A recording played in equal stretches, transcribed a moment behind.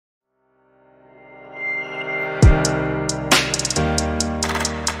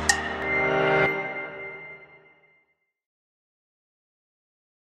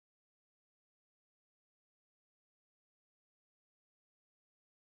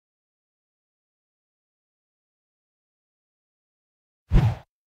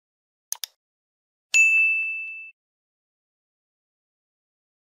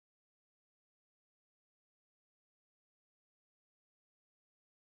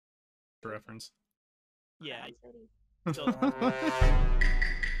reference. Yeah.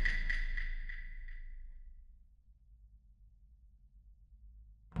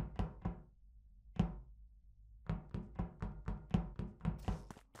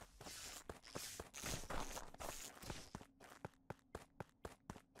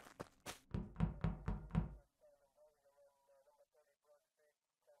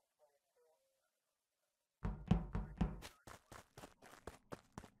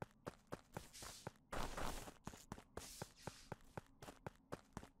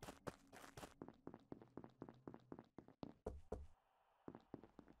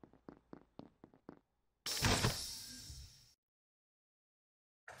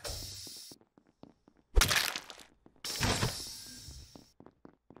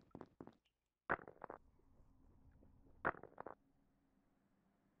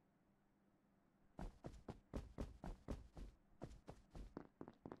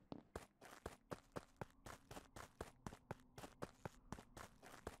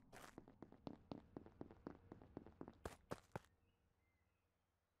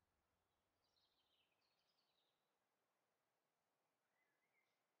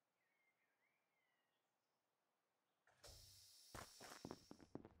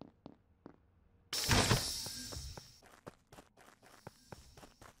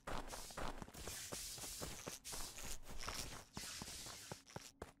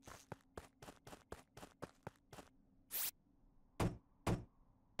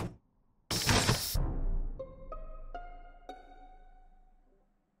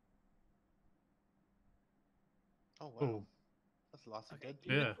 Oh wow. Ooh. That's lots of dead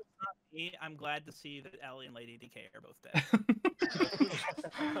Even people. if it's not me, I'm glad to see that Ellie and Lady DK are both dead.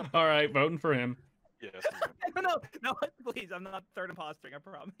 All right, voting for him. Yes. No, please, I'm not third impostering, I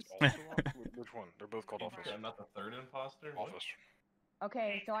promise. Which one? They're both called Office. I'm not the third imposter? Office.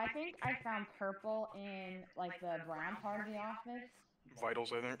 Okay, so I think I found purple in like the brown part of the office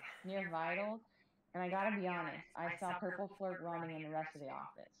Vitals, I think. near Vitals, and I gotta be honest, I saw purple flirt running in the rest of the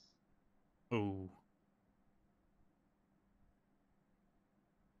office. Ooh.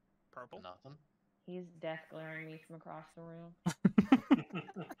 Purple? Nothing. He's death glaring me from across the room.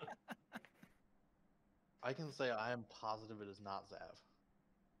 I can say I am positive it is not Zav.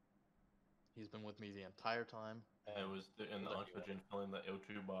 He's been with me the entire time. I was in the oxygen filling the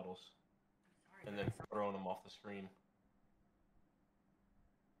O2 bottles and then throwing them off the screen.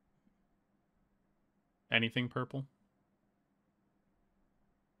 Anything purple?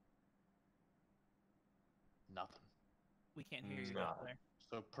 Nothing. We can't hear you Nah. out there.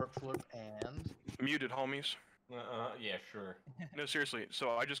 So perp flip and Muted, homies. Yeah, sure. No, seriously.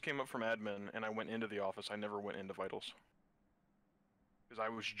 So I just came up from admin and I went into the office. I never went into Vitals. Because I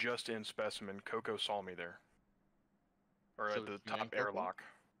was just in Specimen. Coco saw me there. Or So at the you and top Coco? airlock.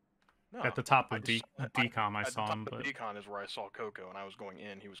 No, At the top I of just- decom, I at saw the top him, of but decon is where I saw Coco, and I was going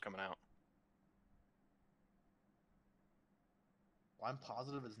in. He was coming out. well, I'm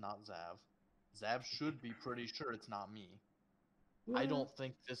positive it's not Zav. Zav should be pretty sure it's not me. I don't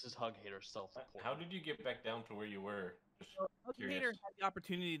think this is Hug Hater self-report. How did you get back down to where you were? Just Hater curious. had the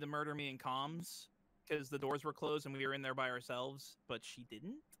opportunity to murder me in comms because the doors were closed and we were in there by ourselves, but she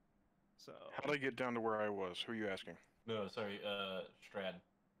didn't. So How did I get down to where I was? Who are you asking? No, sorry, Strad.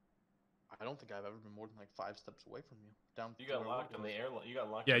 I don't think I've ever been more than like 5 steps away from you. Down. You to got where locked we in were. the air. You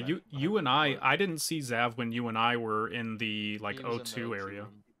got locked. yeah, in that you and I door. I didn't see Zav when you and I were in the like He was in the O2 O2 area.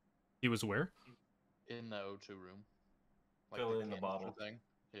 room. He was where? In the O2 room. Filling the canister bottle. thing.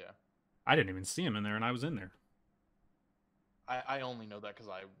 Yeah. I didn't even see him in there, and I was in there. I only know that because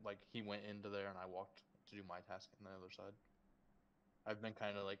he went into there and I walked to do my task on the other side. I've been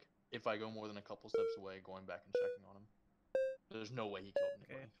kind of like, if I go more than a couple steps away, going back and checking on him. There's no way he killed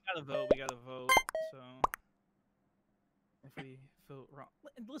okay, anybody. we gotta vote. So if we vote wrong,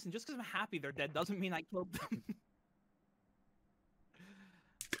 listen, just because I'm happy they're dead doesn't mean I killed them.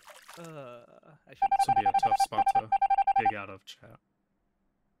 I should. This would be a tough spot to dig out of chat.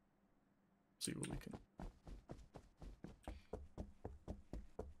 See what we can.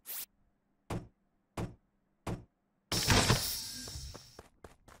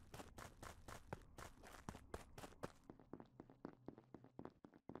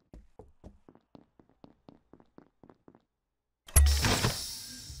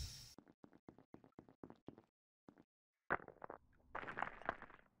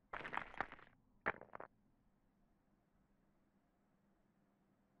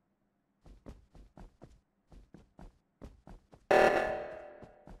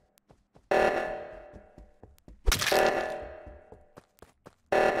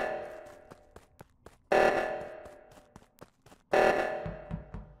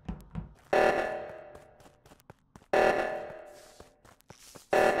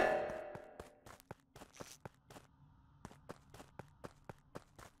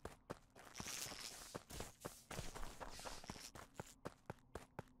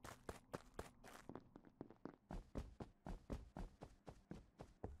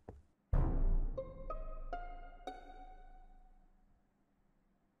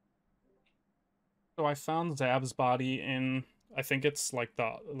 So I found Zav's body in, I think it's like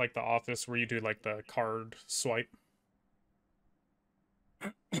the office where you do like the card swipe.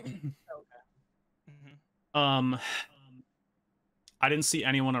 hmm I didn't see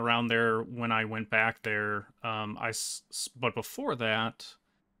anyone around there when I went back there. But before that,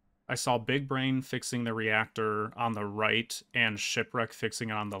 I saw Big Brain fixing the reactor on the right and Shipwreck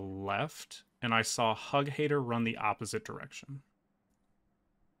fixing it on the left, and I saw Hug Hater run the opposite direction.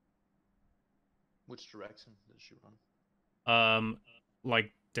 Which direction did she run?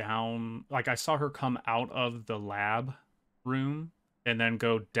 Like down, like I saw her come out of the lab room and then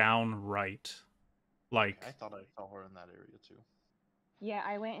go down right. Like Okay, I thought I saw her in that area too. Yeah,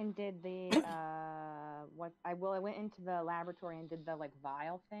 I went and did the I went into the laboratory and did the like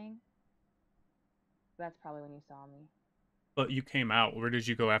vial thing. That's probably when you saw me. But you came out. Where did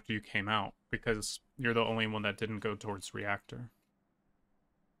you go after you came out? Because you're the only one that didn't go towards reactor.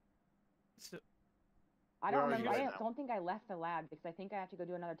 So, I Where don't are you remember. I right now? don't think I left the lab because I think I have to go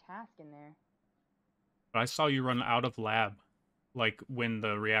do another task in there. But I saw you run out of lab, like when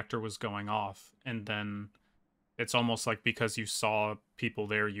the reactor was going off, and then it's almost like because you saw people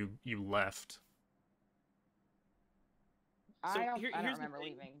there, you left. I don't here's the remember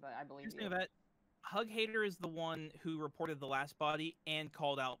thing. leaving, but I believe Here's the you. thing about Hug Hater is the one who reported the last body and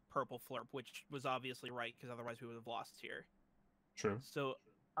called out Purple Flurp, which was obviously right because otherwise we would have lost here. True. So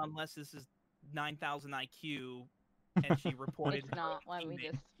unless this is 9,000 IQ and she reported, It's not. Let me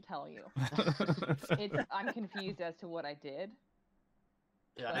just tell you. I'm confused as to what I did.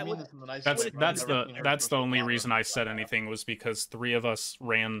 Yeah, I I mean would- this in the nice That's way, but I've that's never the seen her that's the throw only water reason on I the said ground. anything was because 3 of us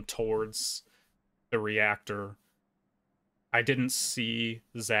ran towards the reactor. I didn't see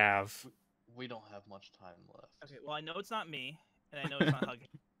Zav. We don't have much time left. okay, well I know it's not me, and I know it's not Hug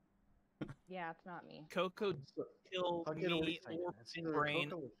Hater. Yeah, it's not me. Coco So, killed I'll get away me from you. or It's Big either Brain.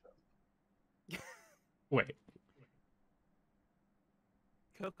 Coco or Shep. Wait.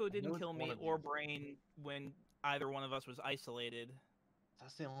 Coco didn't it's kill one me of or you. Brain when either one of us was isolated.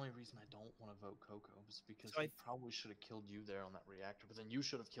 That's the only reason I don't want to vote Coco, is because So he I- probably should have killed you there on that reactor, but then you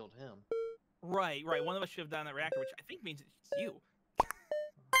should have killed him. Right. One of us should have done that reactor, which I think means it's you.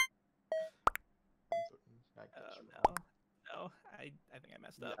 No. I think I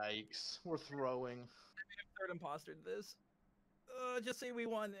messed up. Yikes. We're throwing. Third imposter to this. Just say we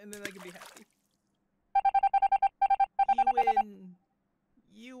won, and then I can be happy. You win.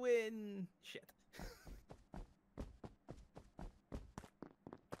 You win. Shit.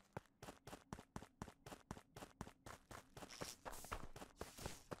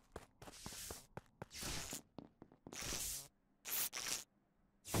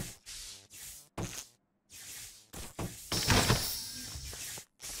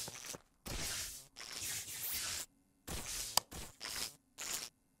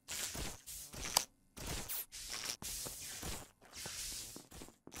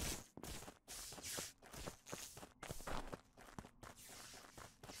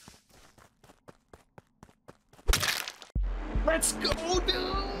 Let's go,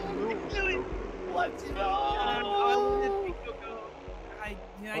 dude! Let's I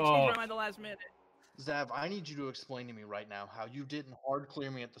changed Oh. my mind the last minute. Zav, I need you to explain to me right now how you didn't hard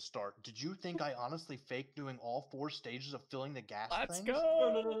clear me at the start. Did you think I honestly faked doing all 4 stages of filling the gas Let's things?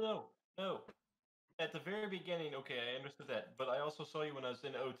 No. At the very beginning, okay, I understood that, but I also saw you when I was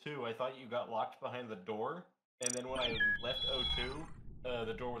in O2. I thought you got locked behind the door, and then when I left O2,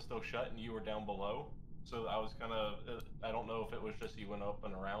 the door was still shut and you were down below. So I was kind of, I don't know if it was just you went up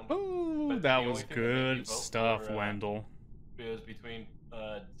and around. Ooh, But that the was only thing that made me good vote stuff, for, Wendell. Because between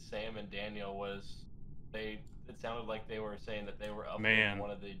Sam and Daniel was, it sounded like they were saying that they were up Man. in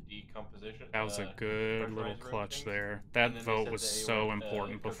one of the decomposition. That was a good little pressurized room clutch things, there. and That then they vote said was they so were,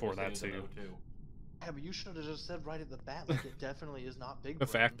 important Coco before that said it was too. an O2. Yeah, but you should have just said right at the bat, like it definitely is not Big The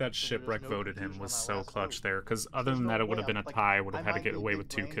Brain, fact that so there's Shipwreck no voted him confusion was on that so last clutch vote. there, because other There's than no that, it would way have been a I'm- like, tie. I would I have had to might get be away Big with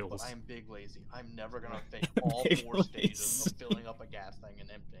 2 Brain, kills. But I'm big lazy. I'm never gonna fake all Big 4 stages of lazy. filling up a gas tank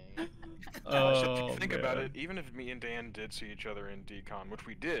and emptying it. So if Oh, you think about man. it, even if me and Dan did see each other in decon, which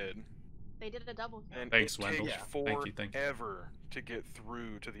we did, They did a double kill. and Thanks, it Wendell. takes Thank you, thank you. forever to get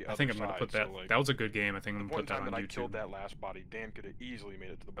through to the I other think I'm gonna side. put that. So, like, That was a good game. I think I'm the gonna point put in that time on that I killed YouTube. that last body, Dan could have easily made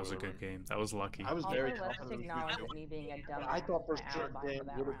it to the That was a boiler good room. game. That was lucky. I was Also, very let's confident it was acknowledge you. me being a dumbass. I thought for my sure alibi Dan for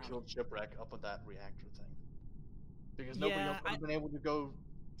that would have round. killed Shipwreck up with that reactor thing. Because nobody Yeah, else would have been able to go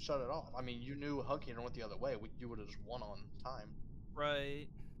shut it off. I mean, you knew Hug Hater went the other way. You would have just won on time. Right.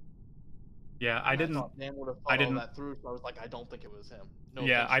 Yeah, I And didn't. thought Dan would have I thought didn't- all that through, so I was like, I don't think it was him. No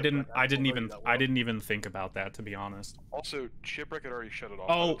Yeah, offense, I didn't. Shipwreck, I didn't don't know you even. that I well. didn't even think about that, to be honest. Also, Shipwreck had already shut it off.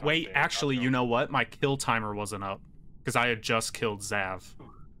 by Oh the time wait, Dan got actually, you going. know what? My kill timer wasn't up because I had just killed Zav.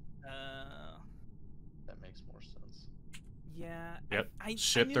 Yep. I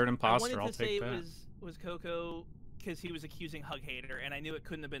Shit, knew, third I imposter. wanted I'll to say take that. it was Coco because he was accusing Hug Hater, and I knew it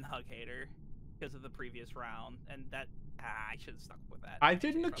couldn't have been Hug Hater because of the previous round, and that I should have stuck with that. I changed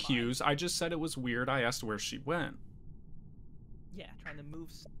didn't my mind. accuse. I just said it was weird. I asked where she went. Yeah, trying to move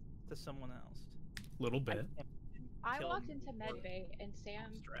to someone else. Little bit. I Kill walked him into before Medbay and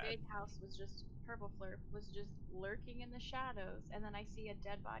Sam Strad. Big House was just Purple Flurp was just lurking in the shadows, and then I see a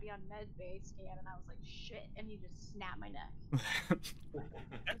dead body on Medbay scan, and I was like, shit, and he just snapped my neck.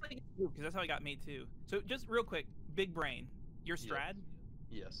 That's like because that's how he got me too. So just real quick, Big Brain, you're Strad.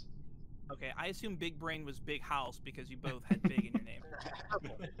 Yes. Okay, I assume Big Brain was Big House because you both had Big in your name.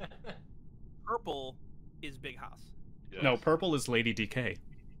 Purple is Big House. Yes. No, purple is Lady DK.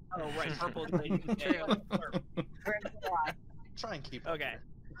 Oh right, purple is Lady DK. Try and keep up Okay. here.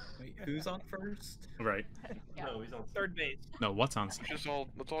 Wait, who's on first? Right. Yeah. No, he's on Third base. No, what's on? Let's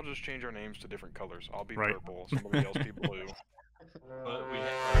all just change our names to different colors. I'll be Right. purple. Somebody else be blue. But we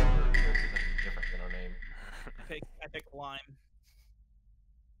have our characters have to be different than our name. I pick lime.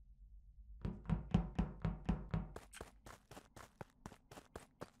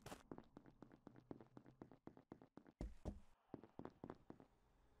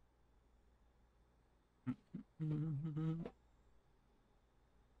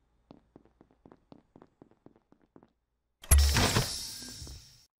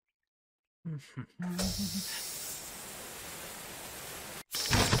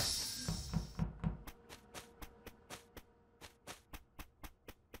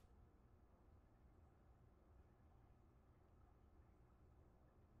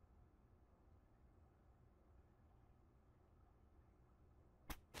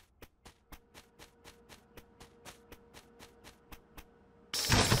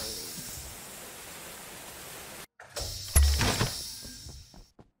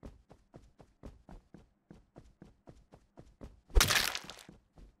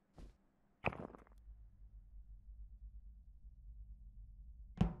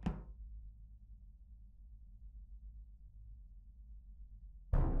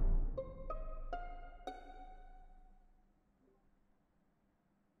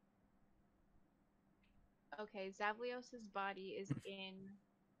 Okay, Zavlios's body is in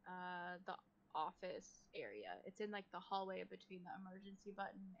the office area. It's in like the hallway between the emergency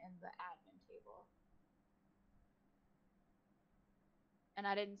button and the admin table. And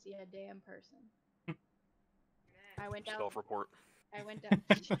I didn't see a damn person. I went down. Self-report. I went down.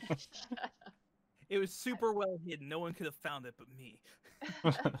 It was super well hidden. No one could have found it but me.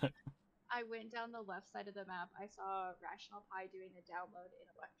 I went down the left side of the map. I saw Rational Pi doing the download in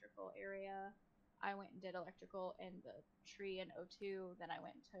electrical area. I went and did electrical in the tree in O2. Then I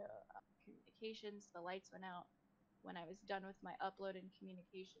went to communications. The lights went out. When I was done with my upload in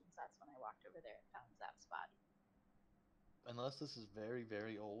communications, that's when I walked over there and found Zap's body. Unless this is very,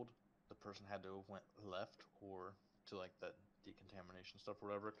 very old, the person had to have went left or to like that decontamination stuff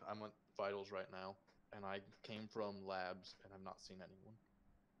or whatever. I'm at vitals right now, and I came from labs and I've not seen anyone.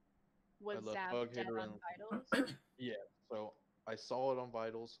 Was left Zap Bug dead Hater on in- vitals? Yeah, so I saw it on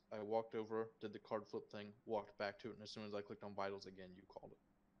vitals. I walked over, did the card flip thing, walked back to it, and as soon as I clicked on vitals again, you called it.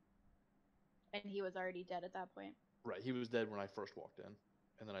 And he was already dead at that point. Right, he was dead when I first walked in,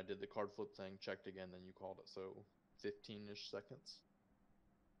 and then I did the card flip thing, checked again, then you called it. So 15-ish seconds.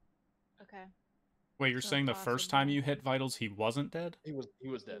 Okay. Wait, you're So saying the first time possible. you hit vitals, he wasn't dead? He was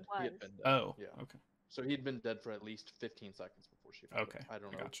dead. He had was. been dead. Oh, yeah. okay. So he'd been dead for at least 15 seconds before she found Okay, it. I don't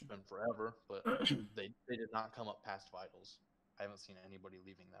I know. got It's you. been forever, but they did not come up past vitals. I haven't seen anybody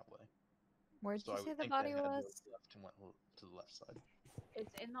leaving that way. Where'd So you I say would the think body they had to have was? left and went to the left side.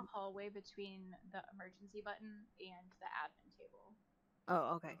 It's in the hallway between the emergency button and the admin table.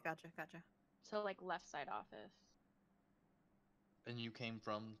 Oh, okay. Gotcha. So like left side office. And you came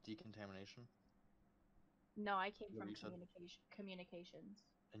from decontamination, No, I came What from you said? communications.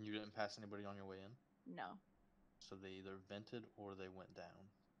 and you didn't pass anybody on your way in. No. So they either vented or they went down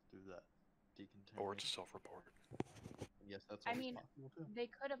through that decontamination. Or it's a self-report. Yes, that's I always mean, possible too. they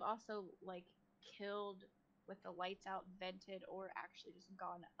could have also like killed with the lights out, vented, or actually just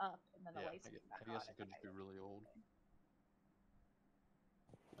gone up and then the Yeah, lights came back I guess on. it could just be really old.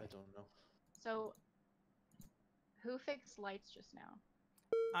 I don't know. So, who fixed lights just now?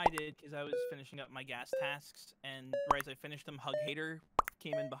 I did because I was finishing up my gas tasks, and right as I finished them, Hug Hater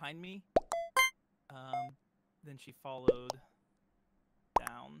came in behind me. Then she followed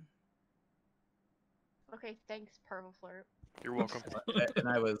down. Okay, thanks, Purple Flirt. You're welcome. And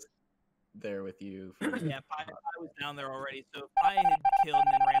I was there with you. For... Yeah, I was down there already, so if I had killed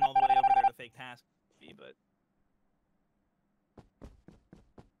and then ran all the way over there to fake task, but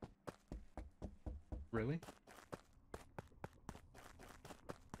Really?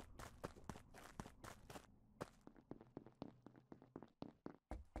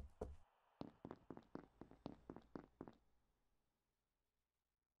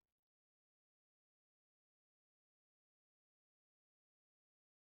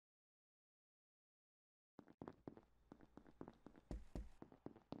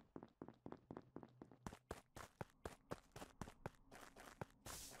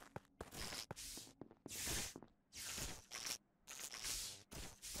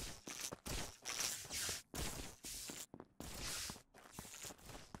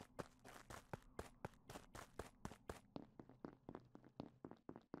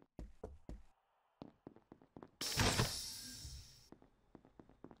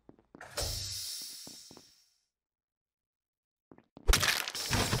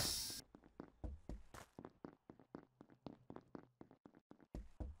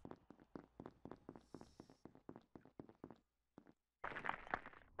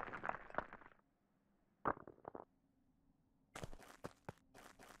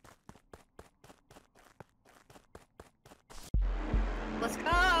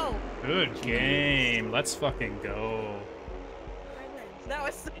 Good game. Let's fucking go. That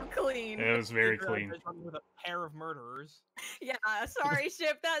was so clean. It was very Figure out clean. there's one with a pair of murderers. Yeah, sorry,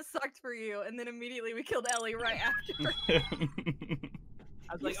 Ship, that sucked for you. And then immediately we killed Ellie right after.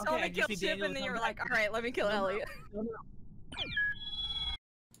 I was You like, saw okay, I me just kill see Ship, Daniel and then you come were back. like, all right, let me kill Ellie.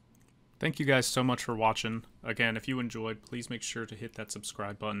 Thank you guys so much for watching. Again, if you enjoyed, please make sure to hit that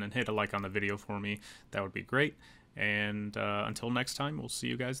subscribe button and hit a like on the video for me. That would be great. And until next time, we'll see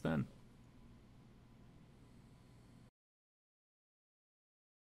you guys then.